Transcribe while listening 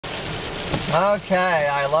Okay,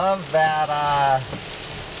 I love that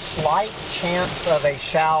slight chance of a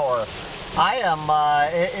shower. I am,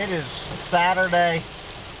 it is Saturday,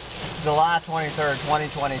 July 23rd,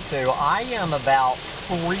 2022. I am about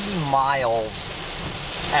 3 miles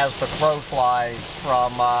as the crow flies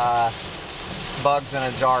from Bugs in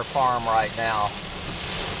a Jar Farm right now.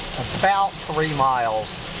 About 3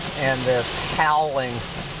 miles in this howling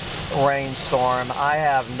rainstorm. I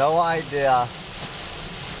have no idea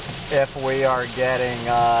if we are getting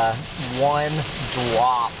one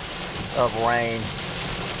drop of rain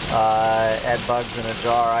at Bugs in a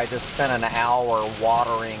Jar. I just spent an hour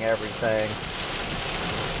watering everything.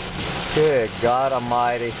 Good God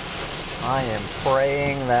Almighty. I am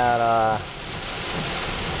praying that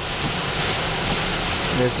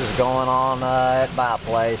this is going on at my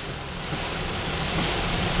place.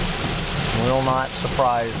 Will not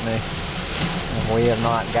surprise me. And we have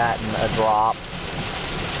not gotten a drop.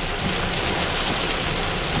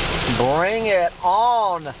 Bring it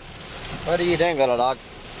on! What do you think, little dog?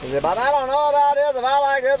 Is it, but I don't know about this, if I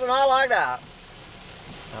like this or not like that.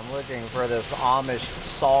 I'm looking for this Amish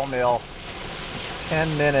Sawmill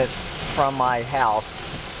 10 minutes from my house.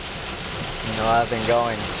 You know, I've been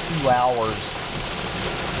going 2 hours.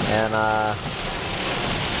 And, look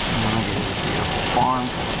at this beautiful farm.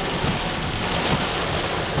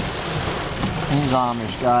 These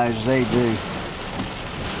Amish guys, they do.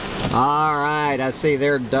 Alright, I see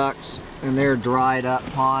their ducks in their dried up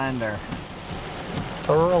pond. They're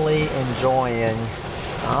thoroughly enjoying.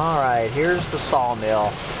 Alright, here's the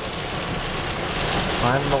sawmill.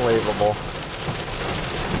 Unbelievable.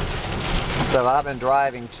 So I've been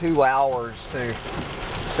driving 2 hours to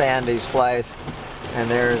Sandy's place, and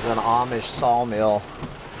there's an Amish sawmill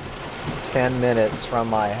 10 minutes from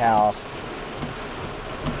my house.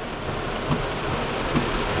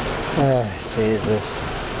 Jesus.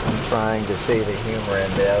 I'm trying to see the humor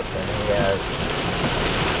in this, and he has,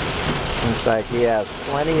 looks like he has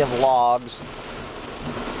plenty of logs.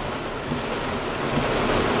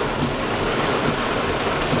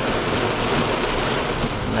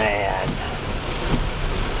 Man,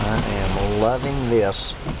 I am loving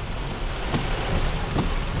this.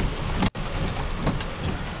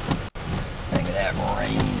 Look at that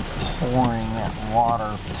rain pouring, that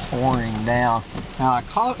water pouring down. Now,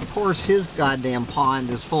 of course, his goddamn pond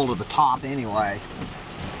is full to the top anyway.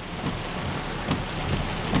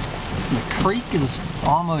 The creek is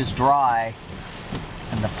almost dry,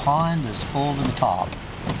 and the pond is full to the top.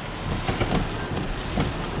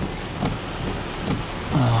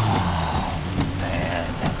 Oh,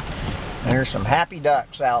 man. There's some happy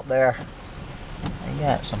ducks out there. They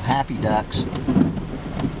got some happy ducks.